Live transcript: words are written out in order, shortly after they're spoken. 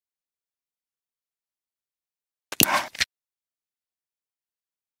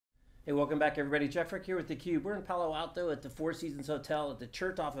Hey, welcome back everybody. Jeff Frick here with theCUBE. We're in Palo Alto at the Four Seasons Hotel at the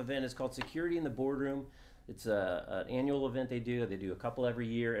Chertoff event. It's called Security in the Boardroom. It's an annual event they do. They do a couple every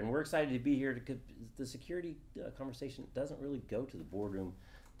year, and we're excited to be here because the security conversation doesn't really go to the boardroom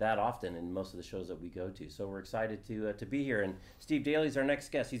that often in most of the shows that we go to. So we're excited to be here. And Steve Daly is our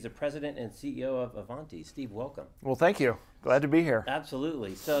next guest. He's the president and CEO of Ivanti. Steve, welcome. Well, thank you. Glad to be here.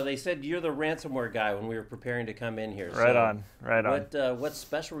 Absolutely. So they said you're the ransomware guy when we were preparing to come in here. Right so on, right on. What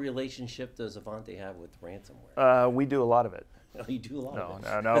special relationship does Ivanti have with ransomware? We do a lot of it. Oh, you do a lot of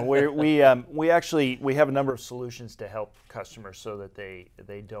it. No. We actually have a number of solutions to help customers so that they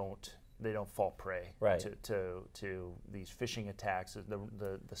don't fall prey to these phishing attacks,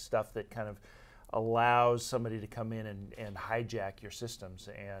 the stuff that kind of allows somebody to come in and hijack your systems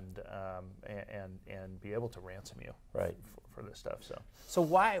and be able to ransom you for this stuff. So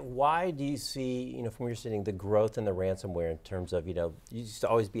why do you see, from where you're sitting, the growth in the ransomware in terms of, you used to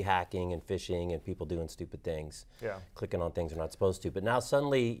always be hacking and phishing and people doing stupid things, clicking on things they're not supposed to, but now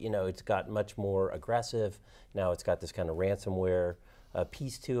suddenly, it's got much more aggressive. Now it's got this kind of ransomware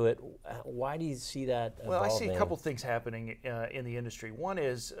piece to it. Why do you see that evolving? Well, I see a couple things happening in the industry. One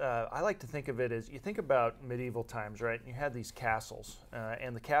is, I like to think of it as, you think about medieval times, right? You had these castles,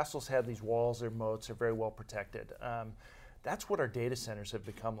 and the castles had these walls, their moats are very well protected. That's what our data centers have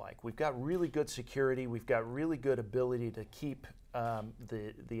become like. We've got really good security, we've got really good ability to keep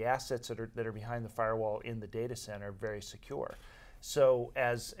the assets that are behind the firewall in the data center very secure. So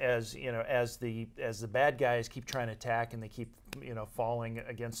as the bad guys keep trying to attack and they keep falling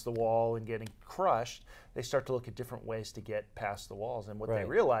against the wall and getting crushed, they start to look at different ways to get past the walls. And what they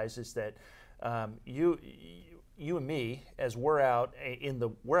realize is that you and me, as we're out in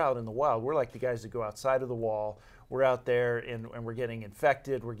the wild, we're like the guys that go outside of the wall. We're out there and we're getting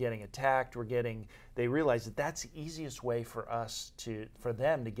infected, we're getting attacked, they realize that that's the easiest way for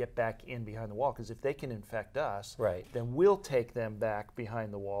them to get back in behind the wall, because if they can infect us, then we'll take them back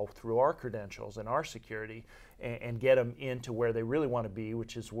behind the wall through our credentials and our security and get them into where they really want to be,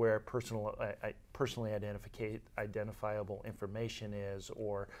 which is where personally identifiable information is,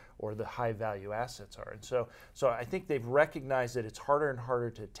 or the high value assets are. And so I think they've recognized that it's harder and harder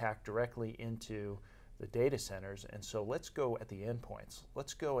to attack directly into the data centers, and so let's go at the endpoints.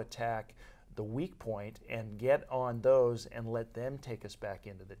 Let's go attack the weak point and get on those and let them take us back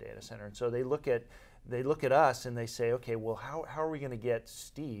into the data center. And so they look at us and they say, okay, well, how are we going to get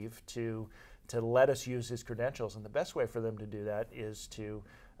Steve to let us use his credentials? And the best way for them to do that is to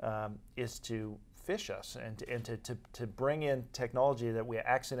phish us and to bring in technology that we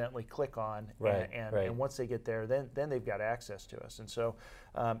accidentally click on, and once they get there, then they've got access to us. And so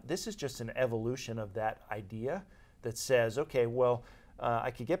this is just an evolution of that idea that says, okay, well, I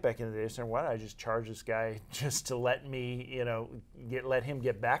could get back into the data center. Why don't I just charge this guy just to let me, let him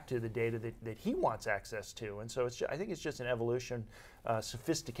get back to the data that he wants access to? And so I think it's just an evolution,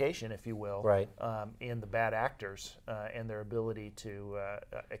 sophistication, if you will, in the bad actors and their ability to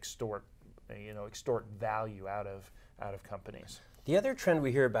extort value out of companies. The other trend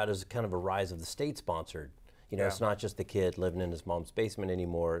we hear about is kind of a rise of the state-sponsored. It's not just the kid living in his mom's basement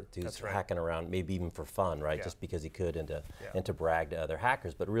anymore who's hacking around, maybe even for fun, just because he could, and to brag to other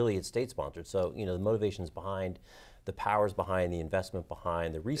hackers. But really, it's state-sponsored. So the motivations behind, the powers behind, the investment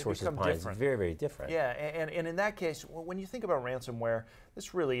behind, the resources behind is very, very different. Yeah, and in that case, when you think about ransomware,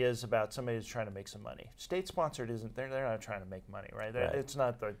 this really is about somebody who's trying to make some money. State-sponsored isn't, they're not trying to make money, right? It's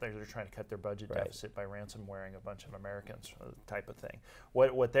not that they're trying to cut their budget deficit by ransomwaring a bunch of Americans, type of thing.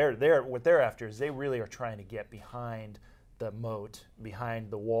 What they're after is they really are trying to get behind the moat,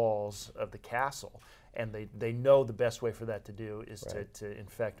 behind the walls of the castle. And they know the best way for that to do is to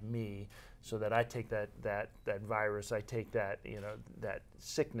infect me, so that I take that virus, I take that that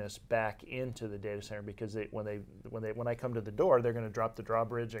sickness back into the data center, because when I come to the door, they're going to drop the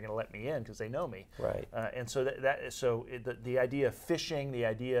drawbridge, they're going to let me in because they know me. And so the idea of phishing, the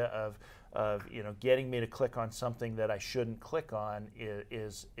idea of getting me to click on something that I shouldn't click on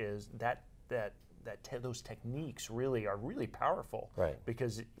is those techniques really are really powerful,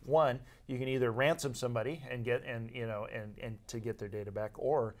 because one, you can either ransom somebody and get and to get their data back,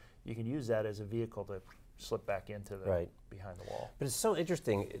 or you can use that as a vehicle to slip back into the behind the wall. But it's so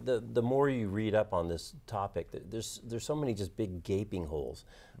interesting. The more you read up on this topic, there's so many just big gaping holes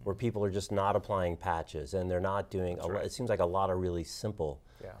where people are just not applying patches and they're not doing. It seems like a lot of really simple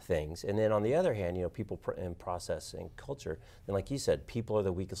things. And then on the other hand, people in process and culture. And like you said, people are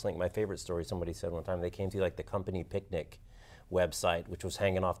the weakest link. My favorite story, somebody said one time, they came to like the company picnic website, which was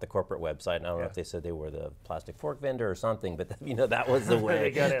hanging off the corporate website. And I don't know if they said they were the plastic fork vendor or something, but that was the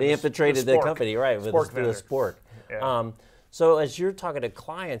way they infiltrated the company, with the spork. So as you're talking to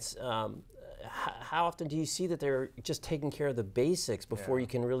clients, how often do you see that they're just taking care of the basics before you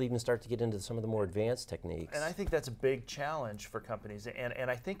can really even start to get into some of the more advanced techniques? And I think that's a big challenge for companies,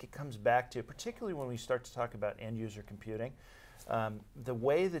 and I think it comes back to, particularly when we start to talk about end user computing, the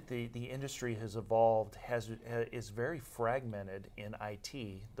way that the industry has evolved is very fragmented in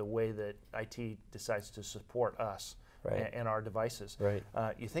IT, the way that IT decides to support us. Right. And our devices. Right.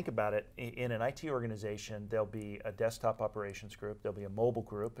 You think about it, in an IT organization, there'll be a desktop operations group, there'll be a mobile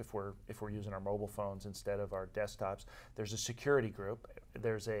group if we're using our mobile phones instead of our desktops. There's a security group,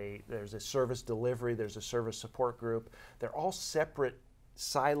 there's a service delivery, there's a service support group. They're all separate,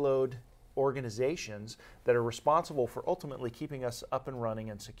 siloed organizations that are responsible for ultimately keeping us up and running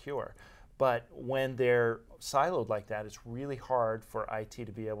and secure. But when they're siloed like that, it's really hard for IT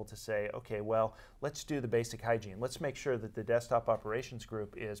to be able to say, okay, well, let's do the basic hygiene. Let's make sure that the desktop operations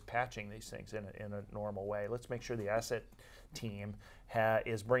group is patching these things in a normal way. Let's make sure the asset team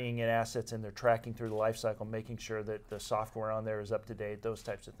is bringing in assets and they're tracking through the life cycle, making sure that the software on there is up to date, those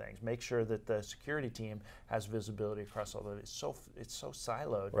types of things. Make sure that the security team has visibility across all of it. It's so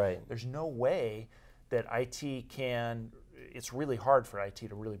siloed. Right. There's no way that IT can. It's really hard for IT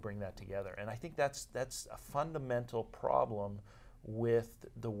to really bring that together, and I think that's a fundamental problem with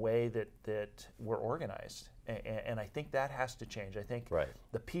the way that we're organized, and I think that has to change. I think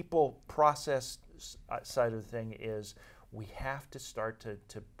the people process side of the thing is we have to start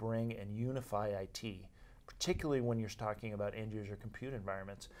to bring and unify IT, particularly when you're talking about end user compute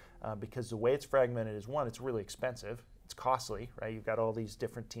environments, because the way it's fragmented is, one, it's really expensive. It's costly, right? You've got all these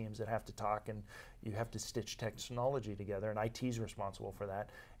different teams that have to talk and you have to stitch technology together, and IT is responsible for that.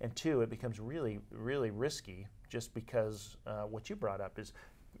 And two, it becomes really, really risky just because what you brought up is,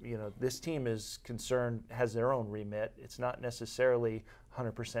 this team is concerned, has their own remit. It's not necessarily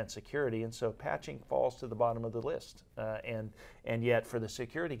 100% security, and so patching falls to the bottom of the list. And yet for the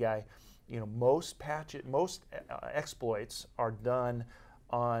security guy, most exploits are done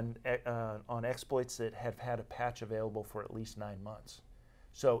on exploits that have had a patch available for at least 9 months.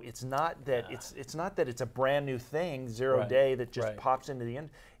 So it's not that it's a brand new thing, zero day that just pops into the end.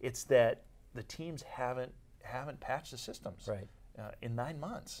 It's that the teams haven't patched the systems in 9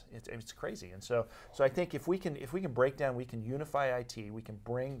 months. It's crazy. And so I think if we can break down, we can unify IT, we can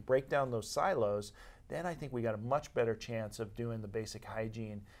break down those silos, then I think we got a much better chance of doing the basic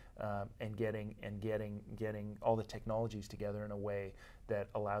hygiene and getting all the technologies together in a way that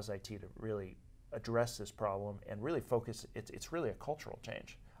allows IT to really address this problem and really focus. It's really a cultural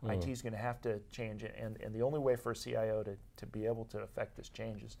change. IT is going to have to change, and the only way for a CIO to be able to affect this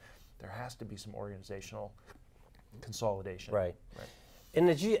change is there has to be some organizational consolidation. Right. And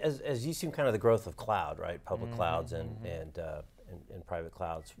as you see kind of the growth of cloud, right, public clouds and private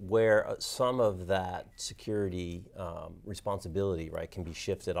clouds, where some of that security responsibility, right, can be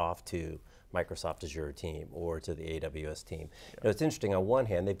shifted off to Microsoft Azure team or to the AWS team. It's interesting. On one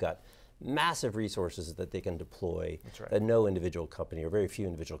hand, they've got massive resources that they can deploy that no individual company or very few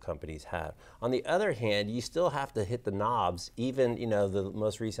individual companies have. On the other hand, you still have to hit the knobs. Even the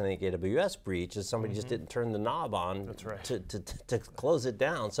most recent AWS breach is somebody just didn't turn the knob on to close it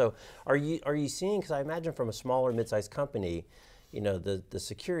down. So are you seeing? Because I imagine from a smaller mid-sized company, the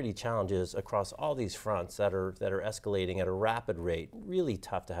security challenges across all these fronts that are escalating at a rapid rate, really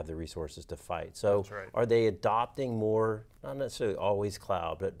tough to have the resources to fight. So are they adopting more, not necessarily always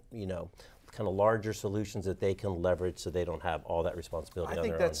cloud, but kind of larger solutions that they can leverage so they don't have all that responsibility on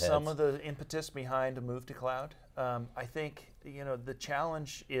their own heads? I think that's some of the impetus behind a move to cloud. I think the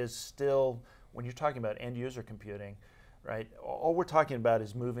challenge is still, when you're talking about end user computing, right, all we're talking about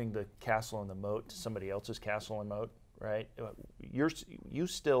is moving the castle and the moat to somebody else's castle and moat. Right, you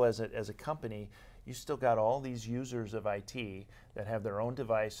still as a company, you still got all these users of IT that have their own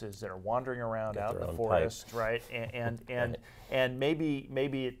devices that are wandering around out in the forest, right? And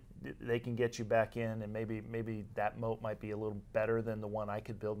maybe they can get you back in, and maybe that moat might be a little better than the one I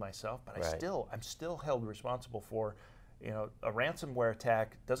could build myself. But I'm still held responsible for, a ransomware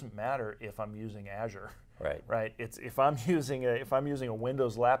attack. Doesn't matter if I'm using Azure. Right. It's if I'm using a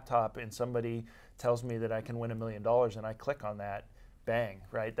Windows laptop and somebody tells me that I can win $1 million and I click on that, bang,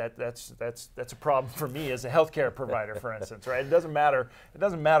 right? That's a problem for me as a healthcare provider, for instance, right? It doesn't matter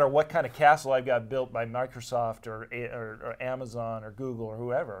what kind of castle I've got built by Microsoft or Amazon or Google or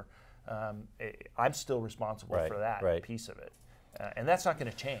whoever. I'm still responsible for that piece of it, and that's not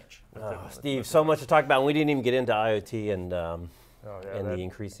going to change. Steve, so much to talk about. We didn't even get into IoT and the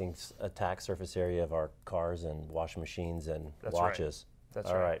increasing attack surface area of our cars and washing machines and watches. That's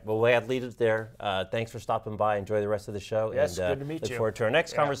All right. right. Well, we'll leave it there. Thanks for stopping by. Enjoy the rest of the show. Yes, and, good to meet you. Look forward to our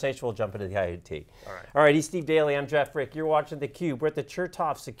next conversation. We'll jump into the IoT. All right. All right, he's Steve Daly. I'm Jeff Frick. You're watching theCUBE. We're at the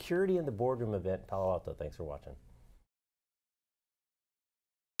Chertoff Security in the Boardroom event in Palo Alto. Thanks for watching.